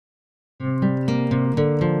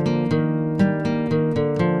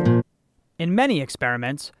In many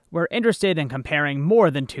experiments, we're interested in comparing more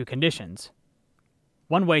than two conditions.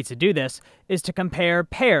 One way to do this is to compare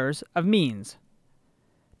pairs of means.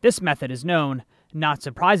 This method is known, not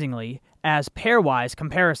surprisingly, as pairwise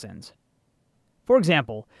comparisons. For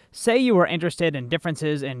example, say you are interested in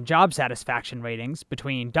differences in job satisfaction ratings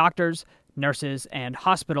between doctors, nurses, and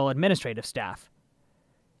hospital administrative staff.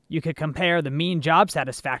 You could compare the mean job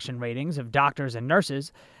satisfaction ratings of doctors and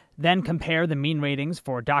nurses, then compare the mean ratings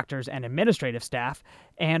for doctors and administrative staff,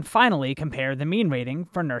 and finally compare the mean rating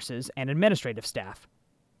for nurses and administrative staff.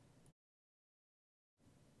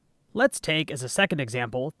 Let's take as a second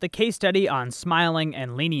example the case study on smiling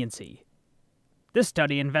and leniency. This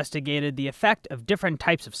study investigated the effect of different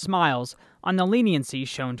types of smiles on the leniency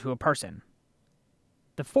shown to a person.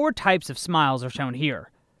 The 4 types of smiles are shown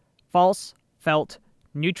here: false, felt,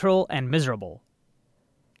 neutral, and miserable.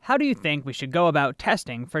 How do you think we should go about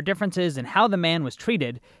testing for differences in how the man was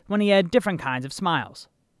treated when he had different kinds of smiles?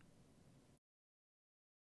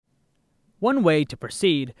 One way to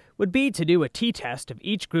proceed would be to do a t-test of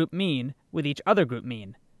each group mean with each other group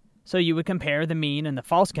mean. So you would compare the mean in the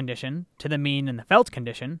false condition to the mean in the felt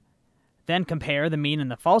condition, then compare the mean in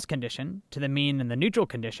the false condition to the mean in the neutral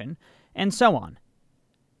condition, and so on.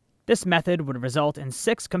 This method would result in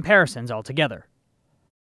 6 comparisons altogether.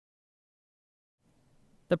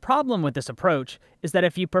 The problem with this approach is that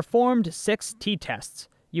if you performed 6 t-tests,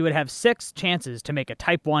 you would have 6 chances to make a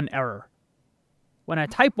type 1 error. When a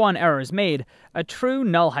type 1 error is made, a true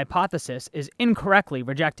null hypothesis is incorrectly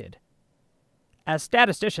rejected. As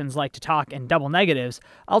statisticians like to talk in double negatives,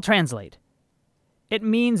 I'll translate. It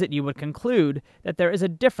means that you would conclude that there is a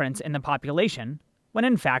difference in the population, when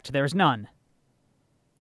in fact there is none.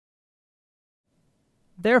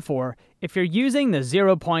 Therefore, if you're using the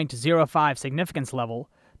 0.05 significance level,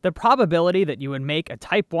 the probability that you would make a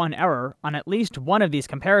type 1 error on at least one of these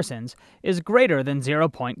comparisons is greater than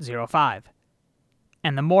 0.05.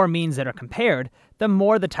 And the more means that are compared, the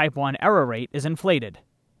more the type 1 error rate is inflated.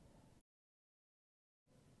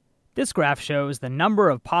 This graph shows the number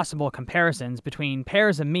of possible comparisons between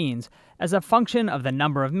pairs of means as a function of the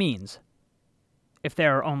number of means. If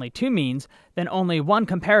there are only 2 means, then only one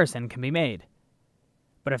comparison can be made.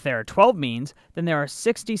 But if there are 12 means, then there are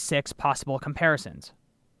 66 possible comparisons.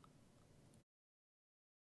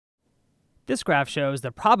 This graph shows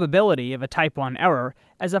the probability of a type 1 error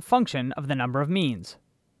as a function of the number of means.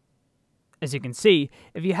 As you can see,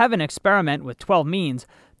 if you have an experiment with 12 means,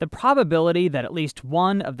 the probability that at least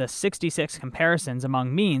one of the 66 comparisons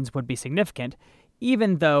among means would be significant,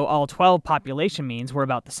 even though all 12 population means were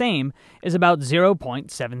about the same, is about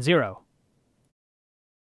 0.70.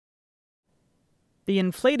 The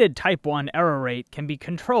inflated type 1 error rate can be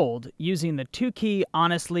controlled using the Tukey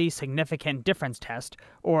Honestly Significant Difference Test,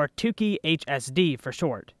 or Tukey HSD for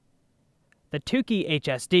short. The Tukey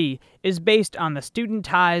HSD is based on the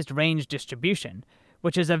studentized range distribution,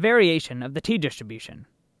 which is a variation of the t-distribution.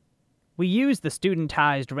 We use the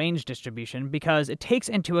studentized range distribution because it takes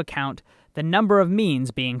into account the number of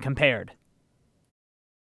means being compared.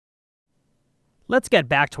 Let's get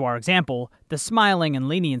back to our example, the smiling and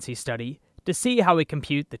leniency study, to see how we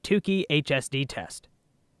compute the Tukey HSD test.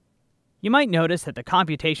 You might notice that the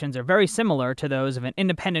computations are very similar to those of an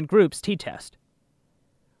independent group's t-test.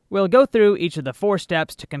 We'll go through each of the 4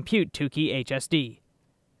 steps to compute Tukey HSD.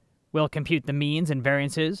 We'll compute the means and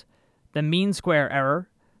variances, the mean square error,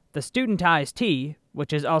 the studentized t,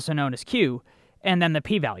 which is also known as q, and then the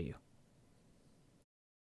p-value.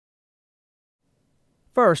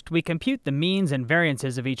 First, we compute the means and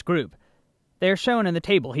variances of each group. They are shown in the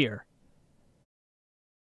table here.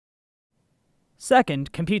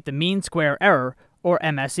 Second, compute the mean square error, or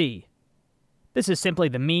MSE. This is simply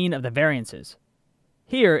the mean of the variances.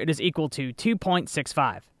 Here it is equal to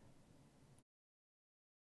 2.65.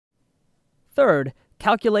 Third,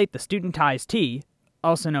 calculate the studentized t,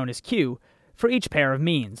 also known as q, for each pair of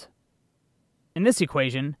means. In this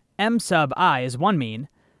equation, m sub I is one mean,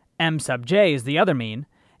 m sub j is the other mean,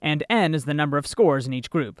 and n is the number of scores in each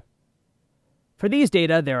group. For these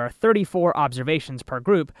data, there are 34 observations per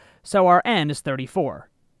group, so our n is 34.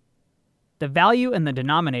 The value in the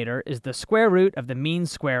denominator is the square root of the mean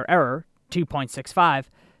square error, 2.65,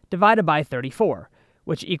 divided by 34,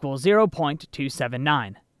 which equals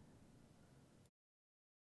 0.279.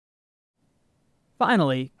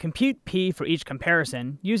 Finally, compute p for each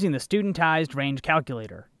comparison using the studentized range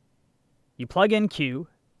calculator. You plug in q,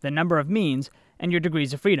 the number of means, and your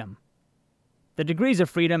degrees of freedom. The degrees of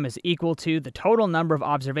freedom is equal to the total number of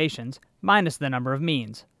observations minus the number of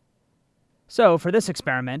means. So for this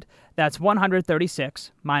experiment, that's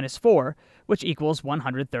 136 minus 4, which equals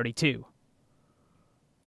 132.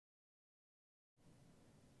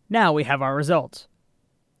 Now we have our results.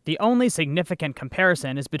 The only significant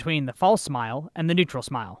comparison is between the false smile and the neutral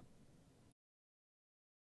smile.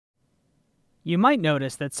 You might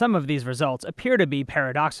notice that some of these results appear to be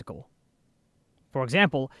paradoxical. For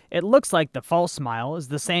example, it looks like the false smile is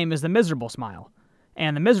the same as the miserable smile,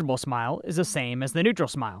 and the miserable smile is the same as the neutral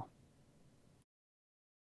smile.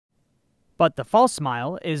 But the false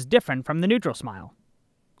smile is different from the neutral smile.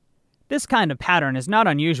 This kind of pattern is not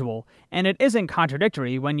unusual, and it isn't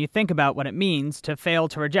contradictory when you think about what it means to fail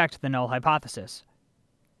to reject the null hypothesis.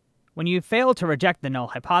 When you fail to reject the null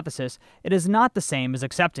hypothesis, it is not the same as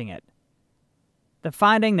accepting it. The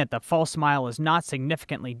finding that the false smile is not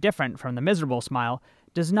significantly different from the miserable smile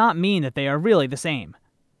does not mean that they are really the same.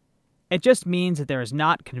 It just means that there is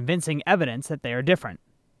not convincing evidence that they are different.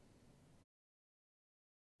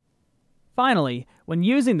 Finally, when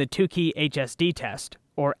using the Tukey HSD test,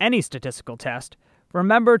 or any statistical test,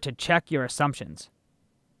 remember to check your assumptions.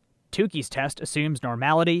 Tukey's test assumes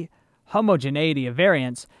normality, homogeneity of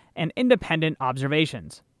variance, and independent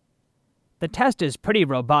observations. The test is pretty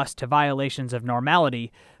robust to violations of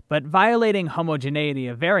normality, but violating homogeneity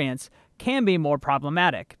of variance can be more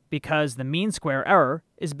problematic because the mean square error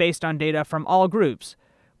is based on data from all groups,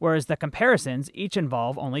 whereas the comparisons each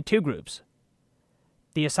involve only two groups.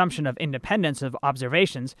 The assumption of independence of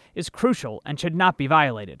observations is crucial and should not be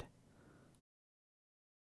violated.